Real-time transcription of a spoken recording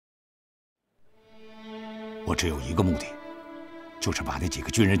我只有一个目的，就是把那几个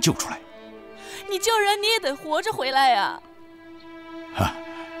军人救出来。你救人，你也得活着回来呀！哈，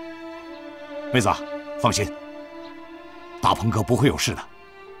妹子，放心，大鹏哥不会有事的。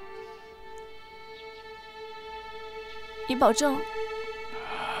你保证？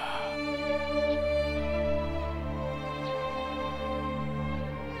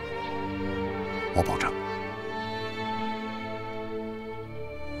我保证。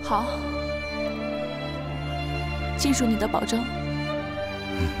好，记住你的保证。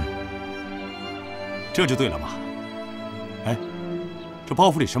这就对了嘛。哎，这包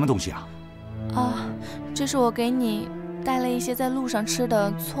袱里什么东西啊？啊，这是我给你带了一些在路上吃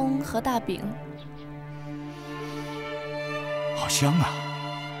的葱和大饼。好香啊！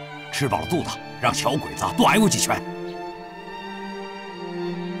吃饱了肚子，让小鬼子多挨我几拳。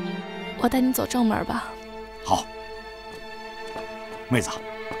我带你走正门吧。好。妹子，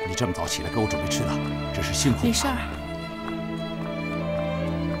你这么早起来给我准备吃的，真是辛苦了。没事儿。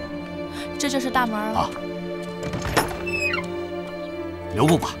这就是大门了。啊。留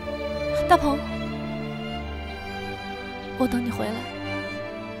步吧。大鹏，我等你回来。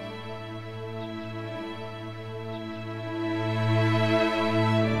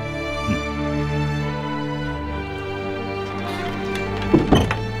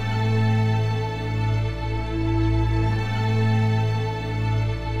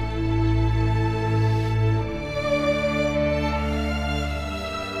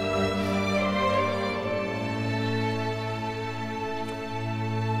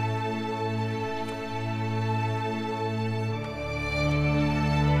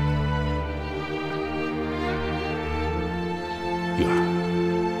玉儿，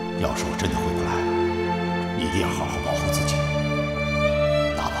要是我真的回不来，你一定要好好保护自己。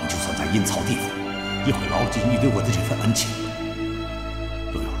大鹏就算在阴曹地府，也会牢记你对我的这份恩情。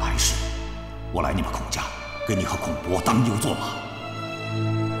若有来世，我来你们孔家，给你和孔伯当牛做马。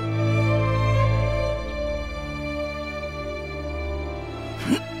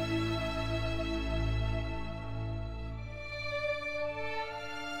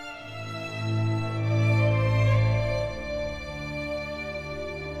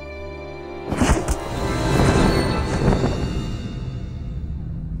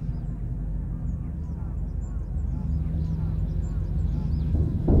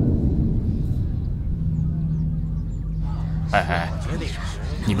哎，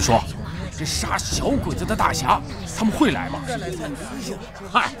你们说，这杀小鬼子的大侠，他们会来吗？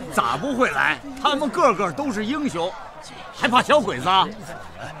嗨，咋不会来？他们个个都是英雄，还怕小鬼子啊？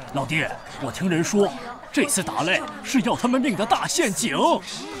老弟，我听人说，这次打擂是要他们命的大陷阱。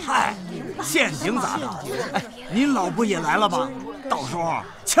嗨，陷阱咋的？哎，您老不也来了吗？到时候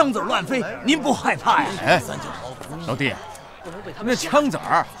枪子乱飞，您不害怕呀？哎，老弟，那枪子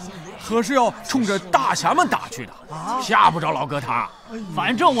儿可是要冲着大侠们打去的，吓不着老哥他。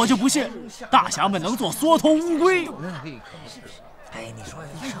反正我就不信大侠们能做缩头乌龟。哎，你说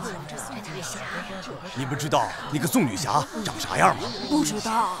这宋女侠，你们知道那个宋女侠长啥样吗？不知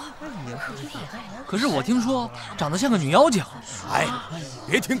道。可是我听说长得像个女妖精。哎，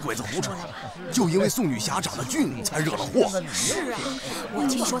别听鬼子胡扯，就因为宋女侠长得俊，才惹了祸。是啊，我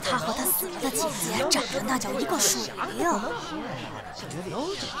听说她和她死了的姐姐长得那叫一个水灵。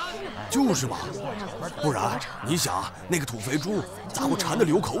就是嘛，不然你想那个土肥猪咋会馋得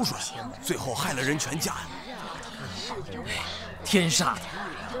流口水，最后害了人全家呀？天杀的，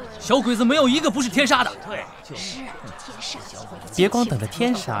小鬼子没有一个不是天杀的。对，是天杀。别光等着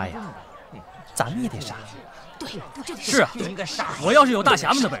天杀呀，咱们也得杀。对，这得是啊，我要是有大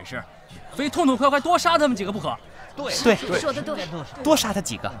侠们的本事，非痛痛快快多杀他们几个不可。对，说得对，多杀他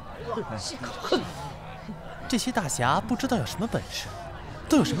几个。哼，这些大侠不知道有什么本事，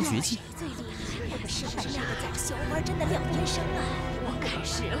都有什么绝技？最厉害，那个是咱绣花针的廖天生啊！我看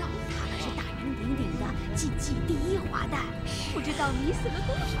实了，他可是大名鼎鼎的禁忌第一花旦，不知道迷死了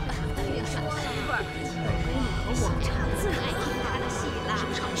多少人。说媳妇儿，我闺女和我唱最爱听他的戏了。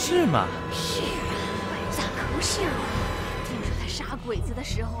是吗？是啊，咋可是啊？听说他杀鬼子的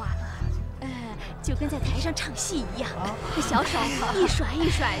时候啊。就跟在台上唱戏一样，这小手一甩一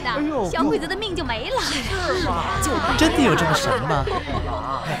甩的，小鬼子的命就没了。是吗？真的有这么神吗？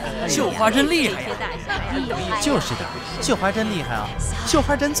绣花针厉害呀！就是的，绣花针厉害啊，绣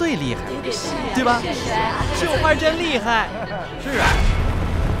花针最厉害，对吧？绣花针厉害。是啊。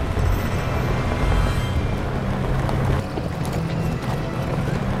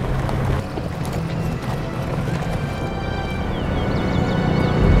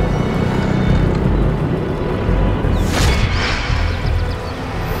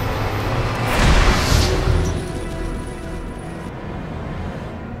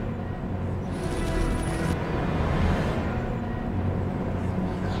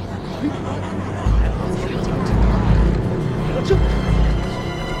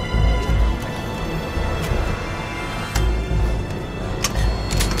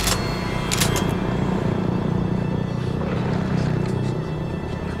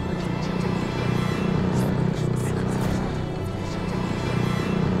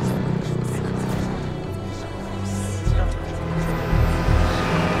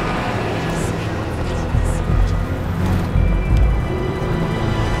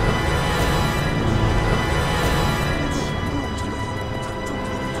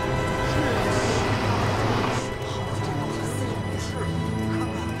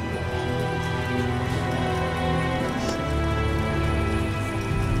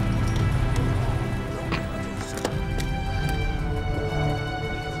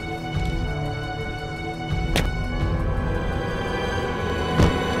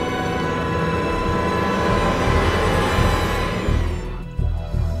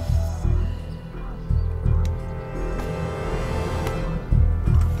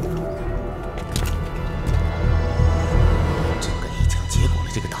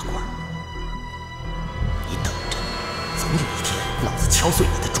敲碎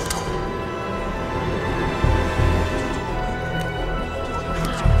你的猪头。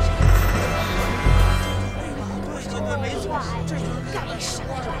没错，这就是该杀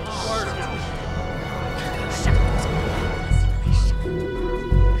的。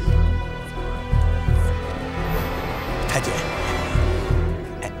太君，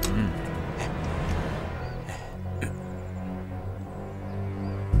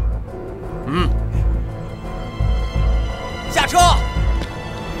下车。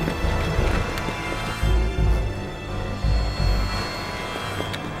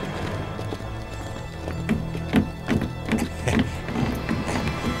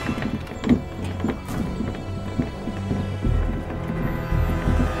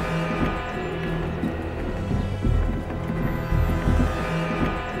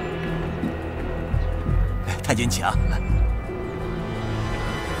太君请。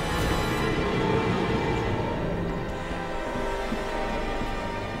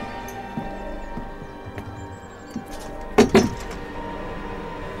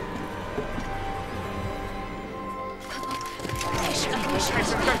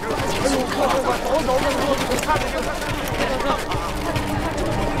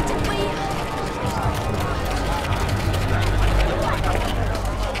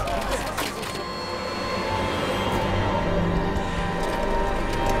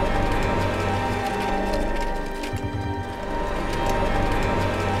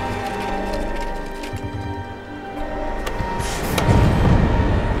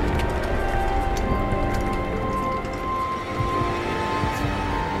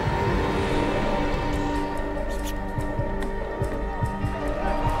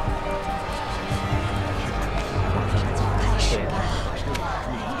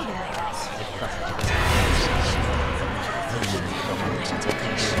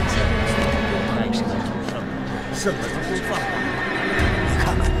圣人风范嘛，你看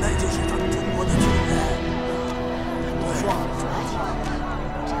看，那就是咱们中国的军人。我说，他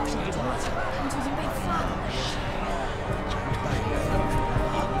们最近被放了，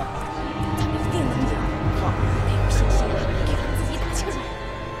他们一定能赢。得有信心，给他们自己打气儿。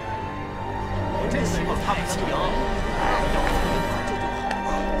我真希望他们能赢。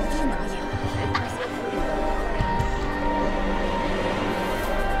一定能赢。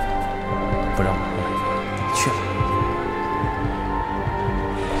不让我回来，去了。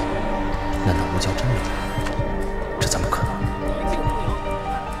难道吴娇真没来？这怎么可能？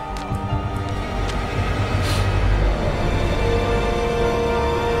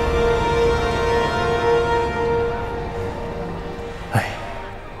哎，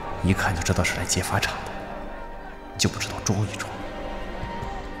一看就知道是来劫法场的，就不知道装一装。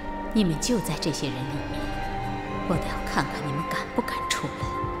你们就在这些人里面，我倒要看看你们敢不敢出来。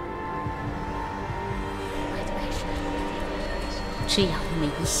只要你们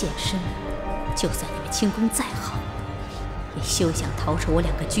一现身，就算你们轻功再好，也休想逃出我2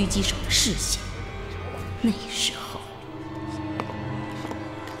个狙击手的视线。那时候，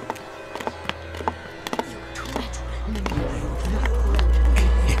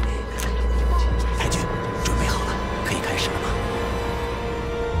太君，准备好了，可以开始了吗？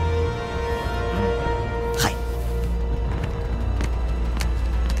嗨，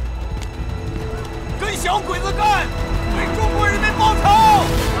跟小鬼子干！为中国人民报仇！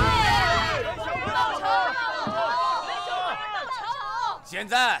现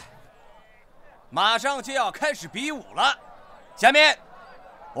在，马上就要开始比武了。下面，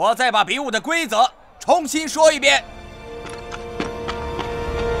我再把比武的规则重新说一遍。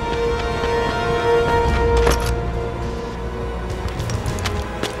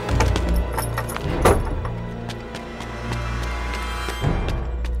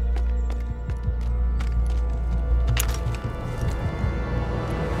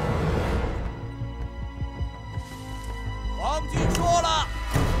皇军说了，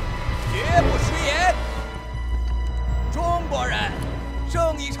绝不食言。中国人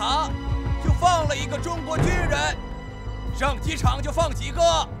胜一场就放了一个中国军人，胜几场就放几个，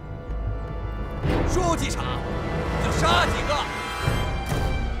输几场就杀几个。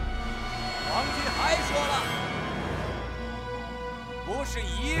皇军还说了，不是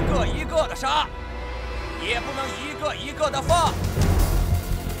一个一个的杀，也不能一个一个的放，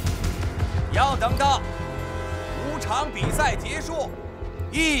要等到5场比赛结束，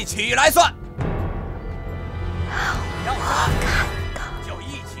一起来算。要杀就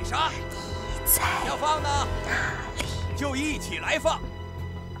一起杀，要放呢就一起来放。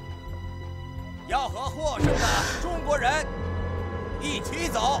要和获胜的中国人一起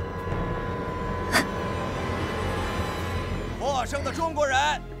走。获胜的中国人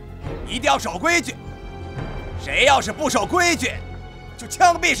一定要守规矩，谁要是不守规矩，就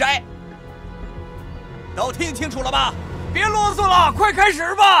枪毙谁。都听清楚了吧？别啰嗦了，快开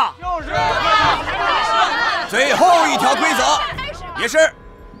始吧！就是。最后一条规则，也是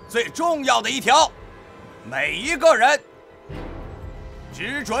最重要的一条，每一个人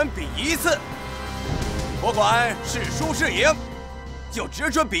只准比一次，不管是输是赢，就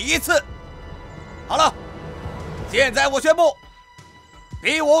只准比一次。好了，现在我宣布，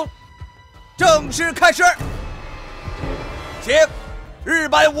比武正式开始，请日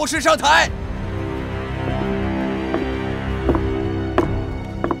本武士上台。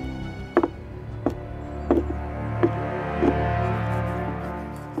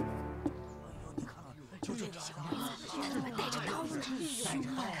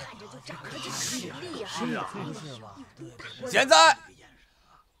现在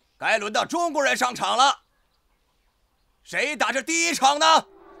该轮到中国人上场了，谁打这第一场呢？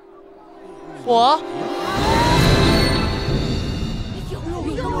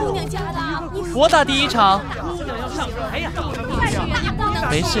我打第一场。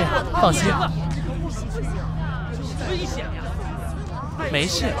没事，放心。没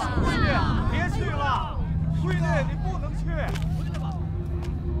事。别去了，闺女，你不能去。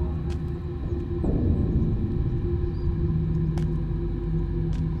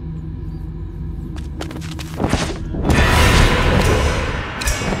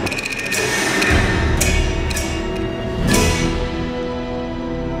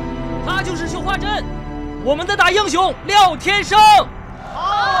他就是绣花针，我们的大英雄廖天生。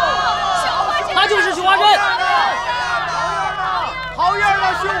他就是绣花针。好样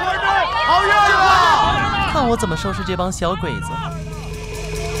的，绣花针！好样的！看我怎么收拾这帮小鬼子！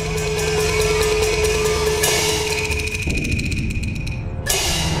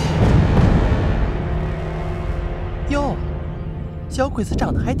哟，小鬼子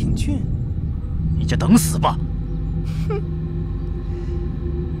长得还挺俊。你就等死吧！哼，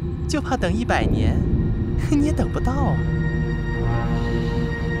就怕等100年，你也等不到啊！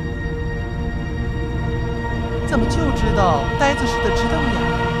怎么就知道呆子似的直瞪眼？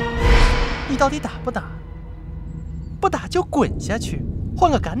你到底打不打？不打就滚下去，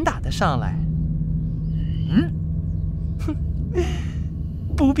换个敢打的上来。哼，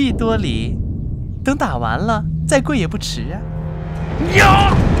不必多礼，等打完了再跪也不迟啊。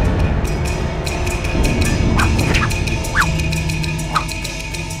呀！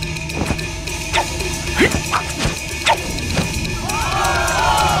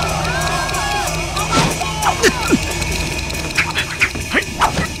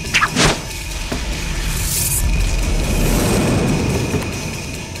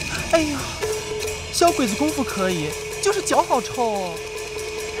哎呀，小鬼子功夫可以，就是脚好臭哦。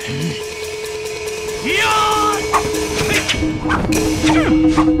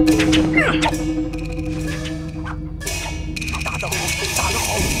打得好，打得好！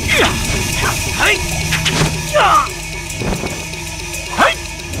嘿，呀，嘿，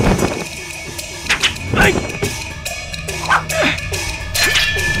嘿，嘿。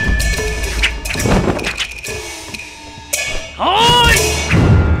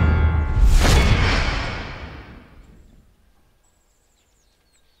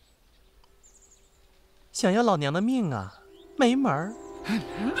想要老娘的命啊，没门儿！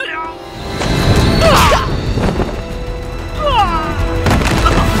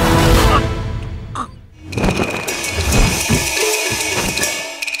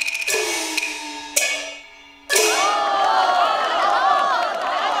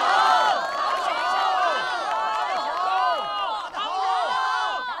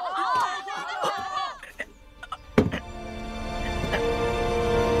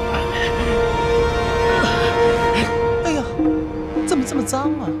这么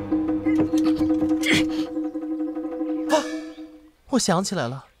脏啊！啊！我想起来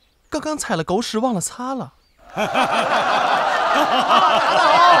了，刚刚踩了狗屎忘了擦了。打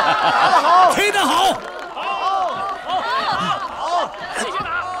得好，踢得好，好，继续打，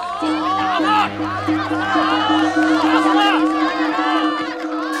打吧，打死他！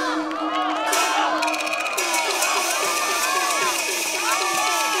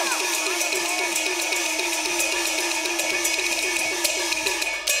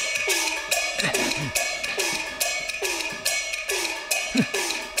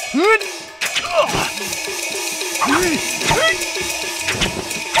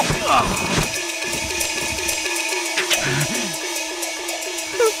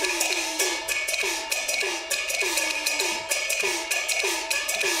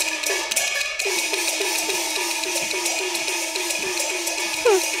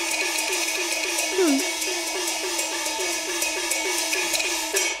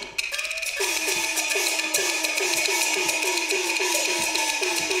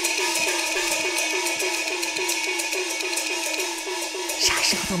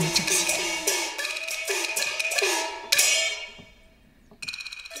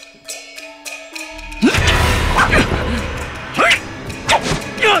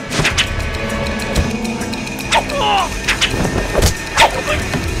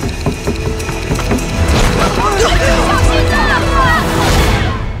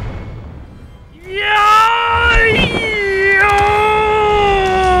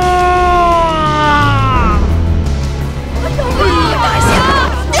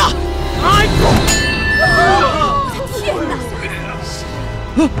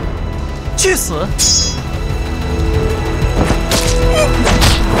去死！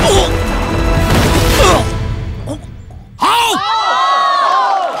好！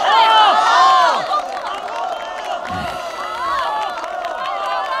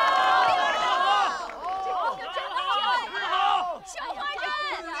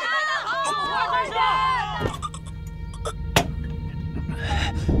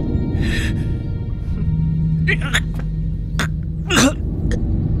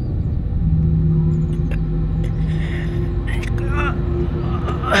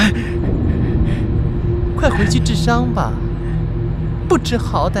快回去治伤吧，不知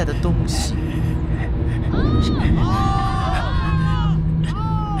好歹的东西！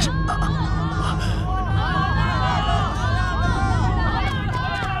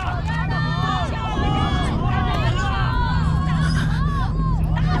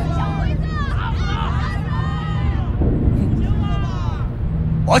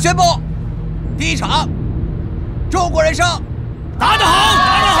我宣布，第一场，中国人胜！打得好，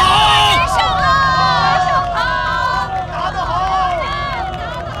打得好！打得好！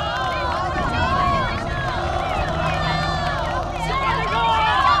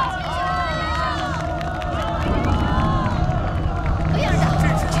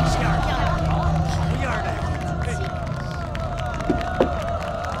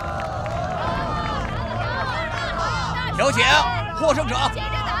有请获胜者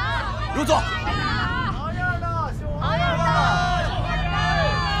入座。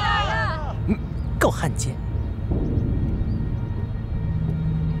够汉奸！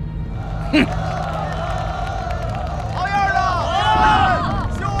哼！好样的！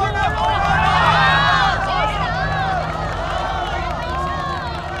兄弟们！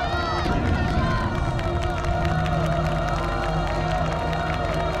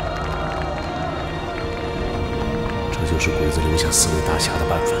这就是鬼子留下四位大侠的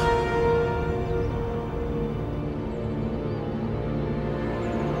办法。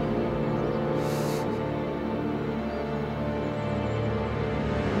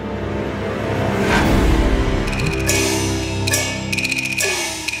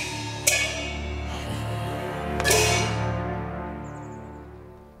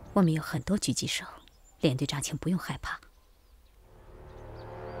我们有很多狙击手，连队长请不用害怕。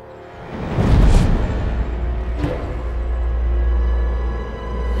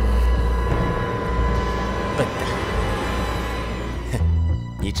笨蛋！哼，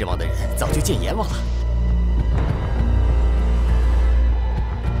你指望的人早就见阎王了。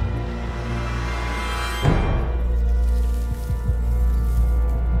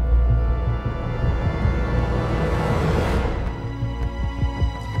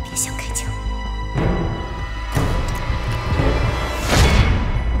别想开枪！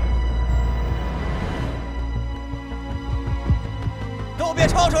都别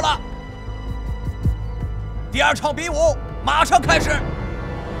吵吵了。第二场比武马上开始，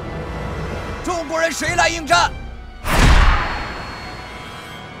中国人谁来应战？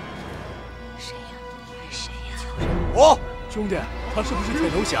谁呀？谁呀？我兄弟，他是不是铁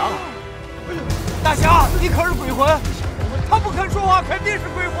头侠？大侠，你可是鬼魂，他不肯说话，肯定是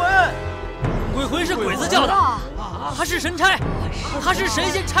鬼魂。鬼魂是鬼子叫的，他是神差，他是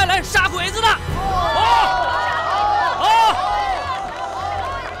神仙差来杀鬼子的。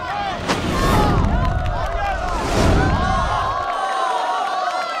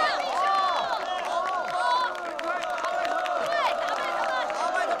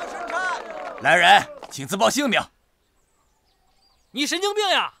来人，请自报姓名。你神经病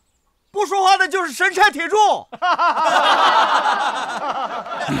呀！不说话的就是神差铁柱。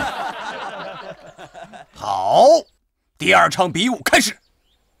好，第二场比武开始。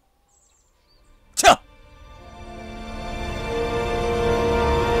枪！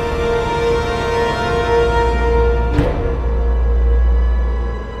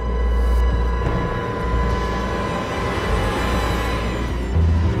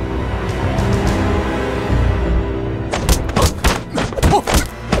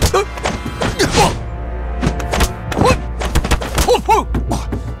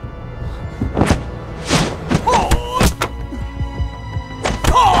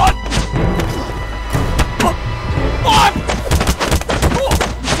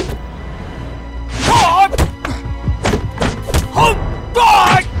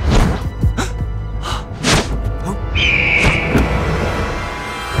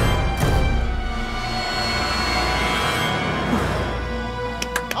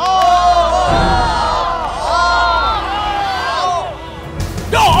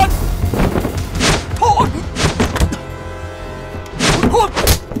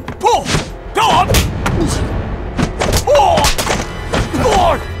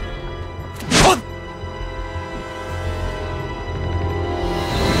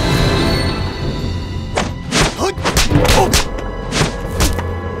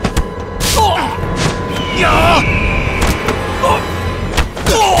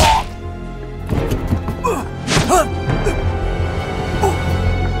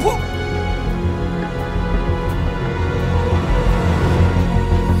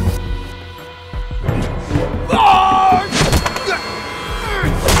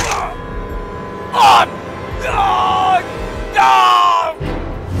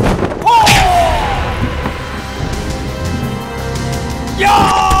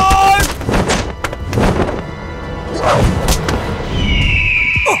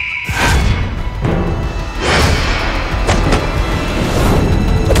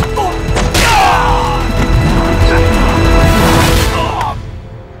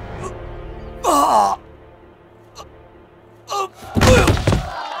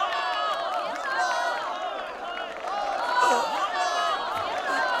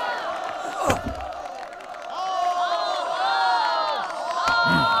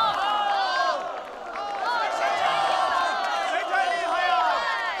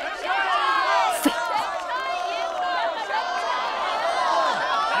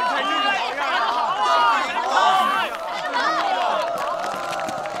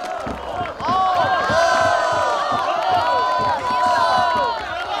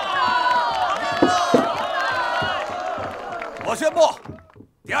我宣布，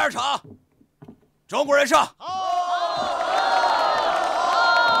第2场，中国人上。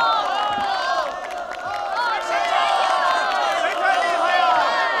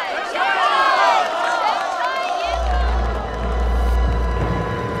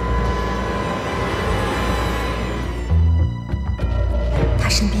他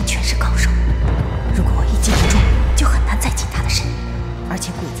身边全是高手，如果我一记不住，就很难再近他的身。而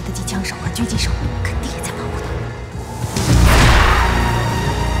且鬼子的机枪手和狙击手肯定也在保护他。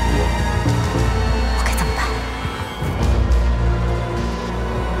我该怎么办？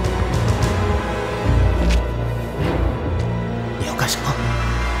你要干什么？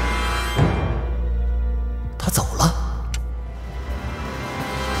他走了。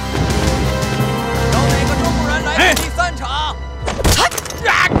有哪个中国人来到第3场？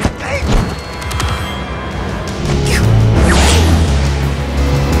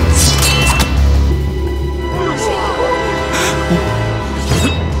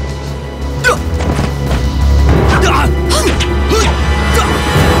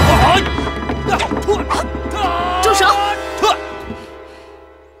住手！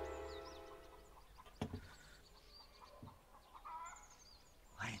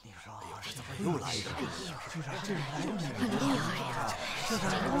哎，你说，这怎么又来一个？很厉害呀！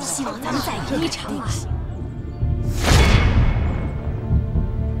希望咱们再赢一场啊！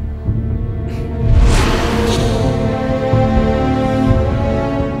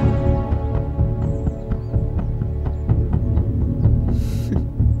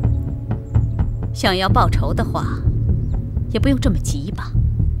想要报仇的话，也不用这么急吧。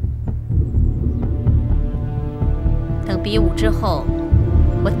等比武之后，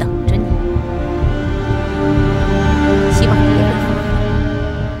我等着你。希望你也会后悔。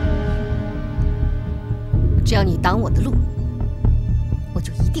只要你挡我的路，我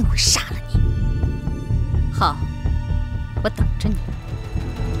就一定会杀了你。好，我等着你。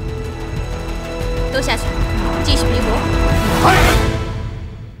都下去，继续比武。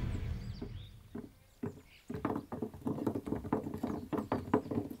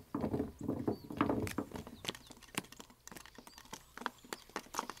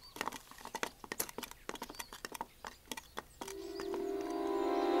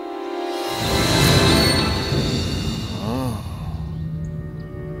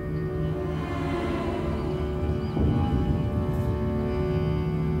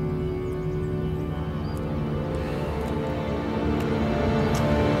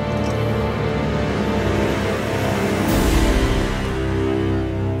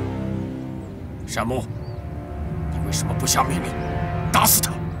山木，你为什么不下命令打死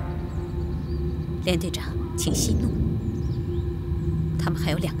他？连队长，请息怒。他们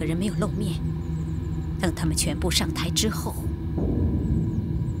还有2个人没有露面，等他们全部上台之后，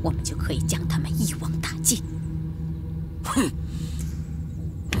我们就可以将他们一网打尽。哼！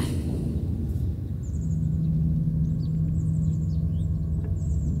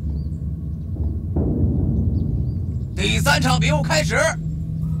第3场比武开始。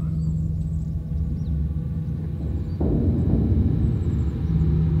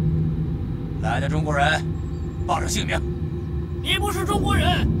来的中国人，报上姓名。你不是中国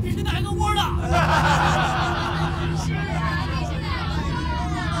人，你是哪个窝的？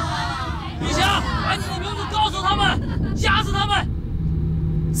女侠，把你的名字告诉他们，吓死他们！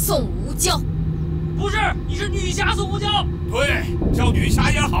宋无娇，不是，你是女侠宋无娇。对，叫女侠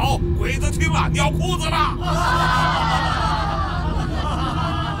也好，鬼子听了尿裤子了。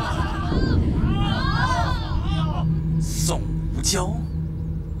宋无娇。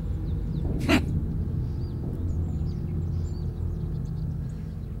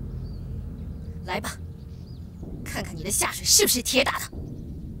来吧，看看你的下水是不是铁打的。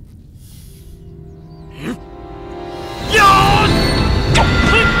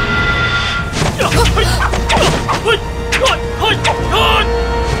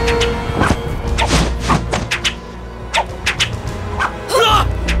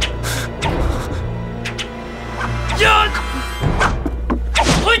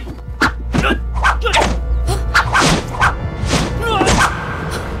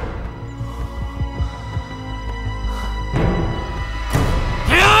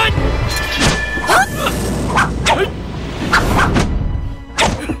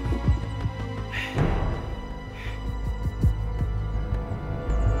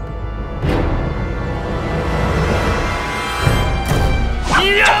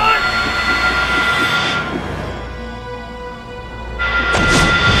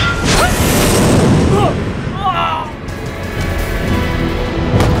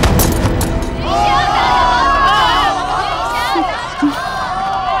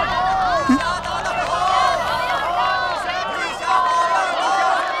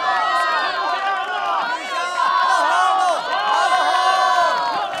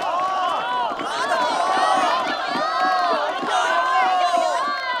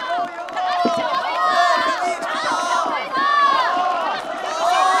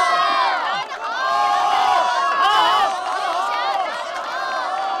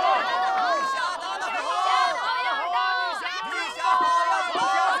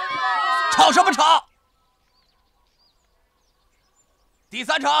吵什么吵？第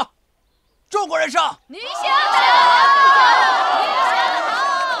3场，中国人胜。女侠好，女侠好。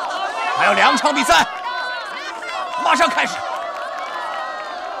还有2场比赛，马上开始。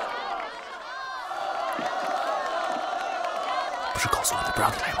不是告诉我你不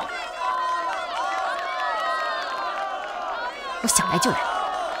让你来吗？我想来就来，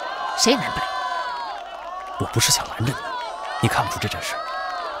谁也拦不了。我不是想拦着你，你看不出这阵势，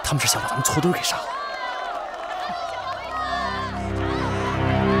他们是想把咱们搓堆给杀了。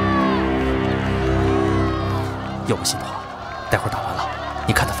要不信的话，待会儿打完了，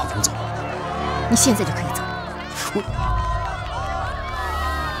你看他放咱们走吗？你现在就可以走。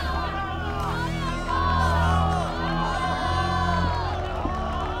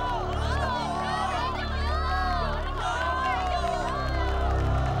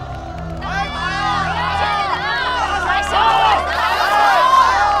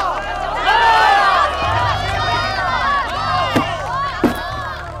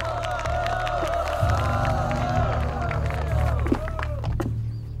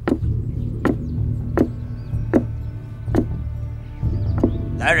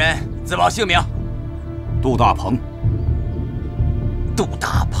来人，自报姓名。杜大鹏。杜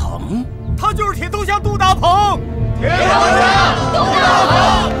大鹏，他就是铁头侠杜大鹏。铁头侠杜大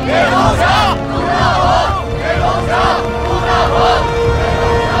鹏，铁头侠杜大鹏，铁头侠杜大鹏，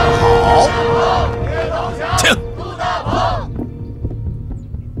好，请。杜大鹏，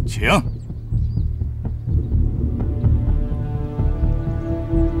请。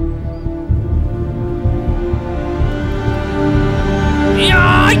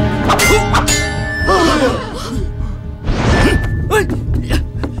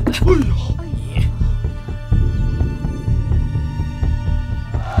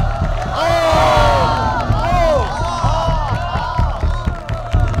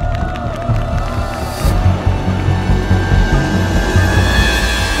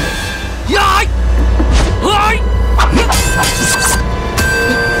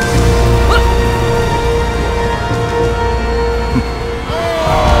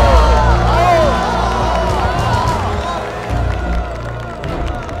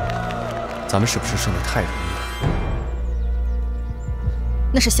咱们是不是胜得太容易了？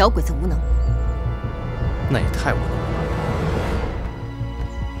那是小鬼子无能。那也太无能了。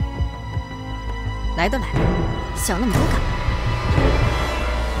来都来了，想那么多干嘛？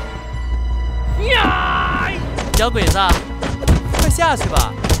呀！小鬼子，快下去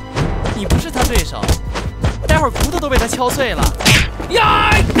吧，你不是他对手，待会儿骨头都被他敲碎了。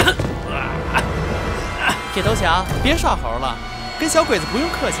呀！铁头侠，别耍猴了，跟小鬼子不用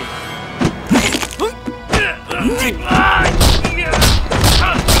客气。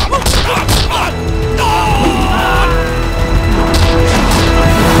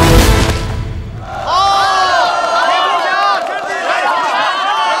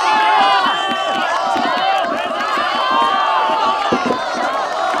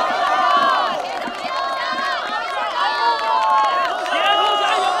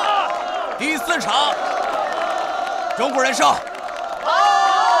第4场，中国人胜。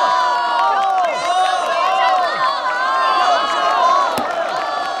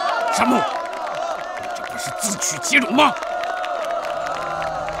山木，你这不是自取其辱吗？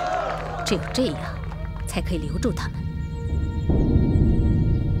只有这样，才可以留住他们。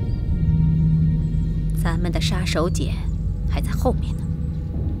咱们的杀手锏还在后面呢。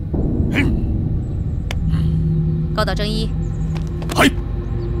高岛正一，嘿，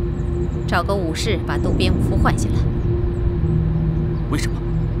找个武士把渡边武夫换下来。为什么？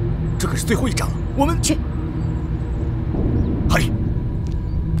这可是最后一仗了，我们去。嘿。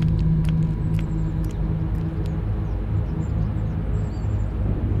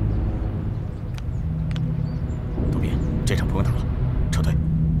这场不用打了，撤退。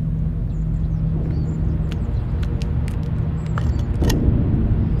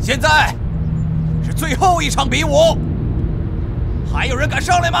现在是最后一场比武，还有人敢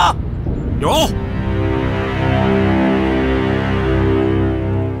上来吗？有。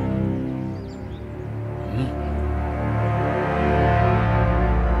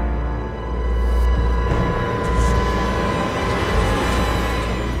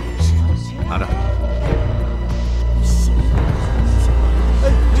拿着。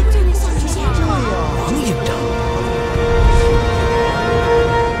王营长，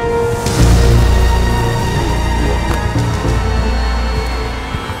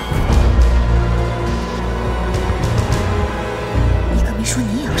你可没说你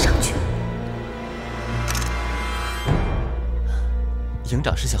也要上去。营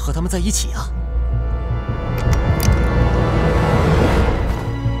长是想和他们在一起啊？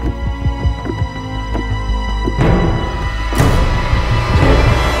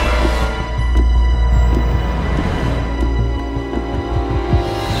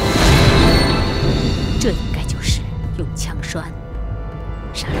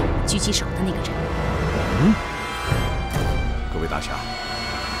杀了我们狙击手的那个人。各位大侠，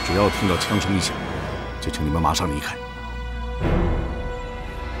只要听到枪声一响，就请你们马上离开。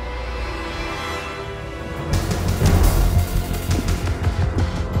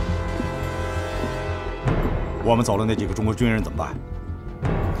我们走了那几个中国军人怎么办？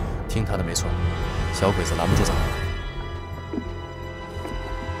听他的没错，小鬼子拦不住咱们。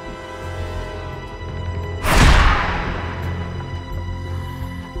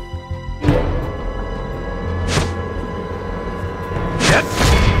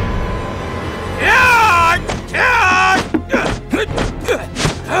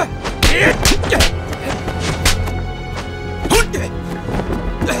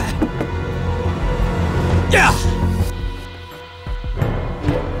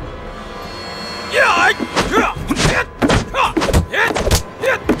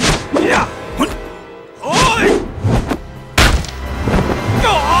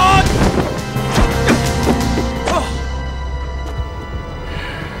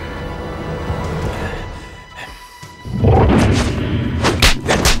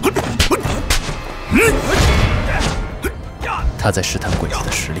他在试探鬼子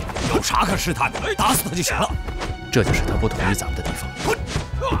的实力，有啥可试探的？打死他就行了。这就是他不同于咱们的地方。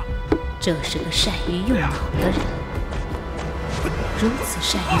这是个善于用脑的人，如此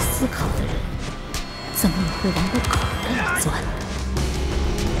善于思考的人，怎么也会往我口袋里钻呢？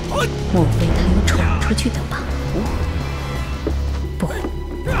莫非他有闯出去的把握？不，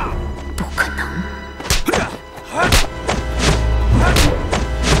不可能。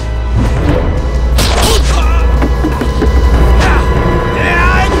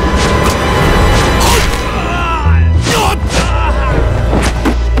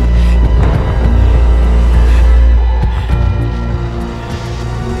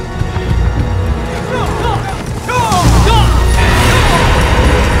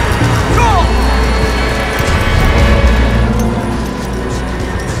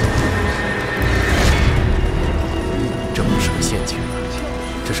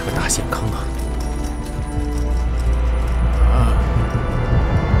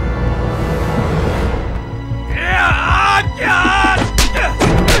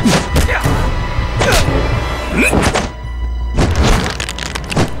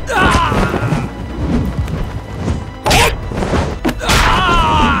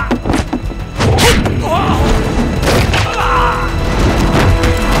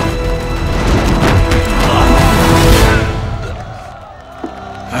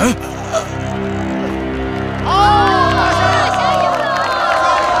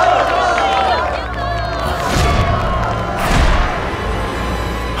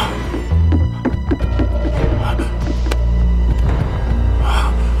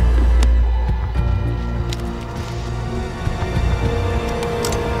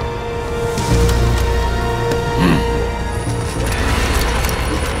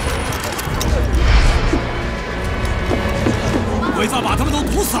鬼子把他们都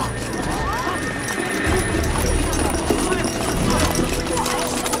毒死了。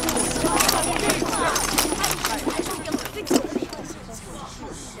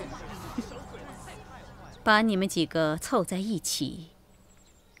把你们几个凑在一起，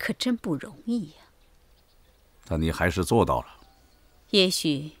可真不容易呀。但你还是做到了。也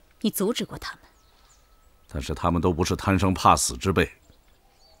许你阻止过他们，但是他们都不是贪生怕死之辈。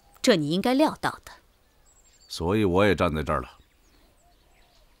这你应该料到的。所以我也站在这儿了。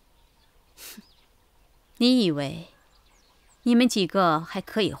你以为你们几个还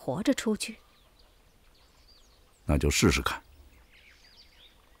可以活着出去？那就试试看。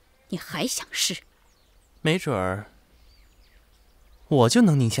你还想试？没准儿我就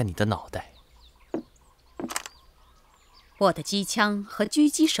能拧下你的脑袋。我的机枪和狙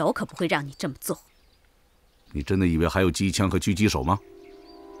击手可不会让你这么做。你真的以为还有机枪和狙击手吗？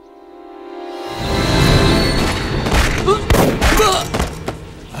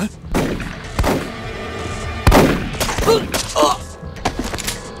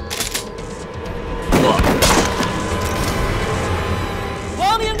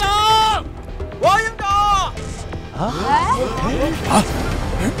王营长，王营长！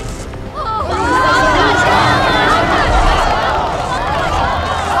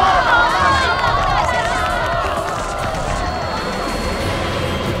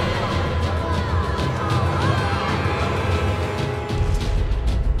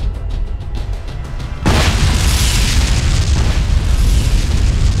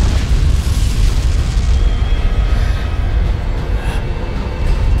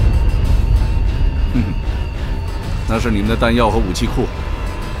那是你们的弹药和武器库，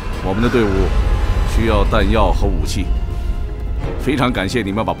我们的队伍需要弹药和武器。非常感谢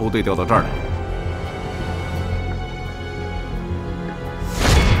你们把部队调到这儿来。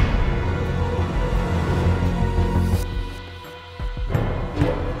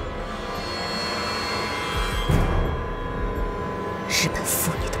日本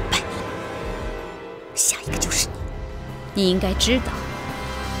妇女的败类，下一个就是你。你应该知道，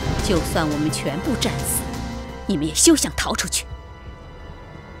就算我们全部战死，你们也休想逃出去。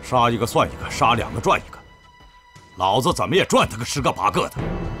杀一个算一个，杀2个赚1个，老子怎么也赚他个10个8个的。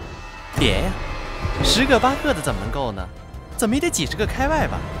别呀，10个8个的怎么能够呢？怎么也得几十个开外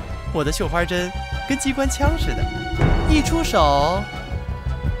吧？我的绣花针跟机关枪似的，一出手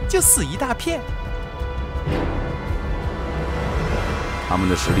就死一大片。他们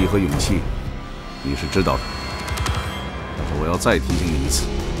的实力和勇气，你是知道的。但是我要再提醒你一次，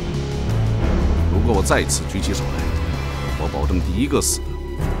如果我再次举起手来，我保证第一个死的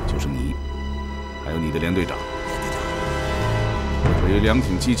就是你，还有你的连队长。至于2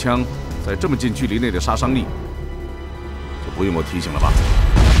挺机枪在这么近距离内的杀伤力，就不用我提醒了吧？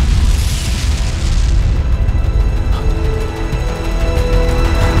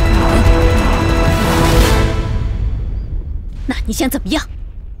那你想怎么样？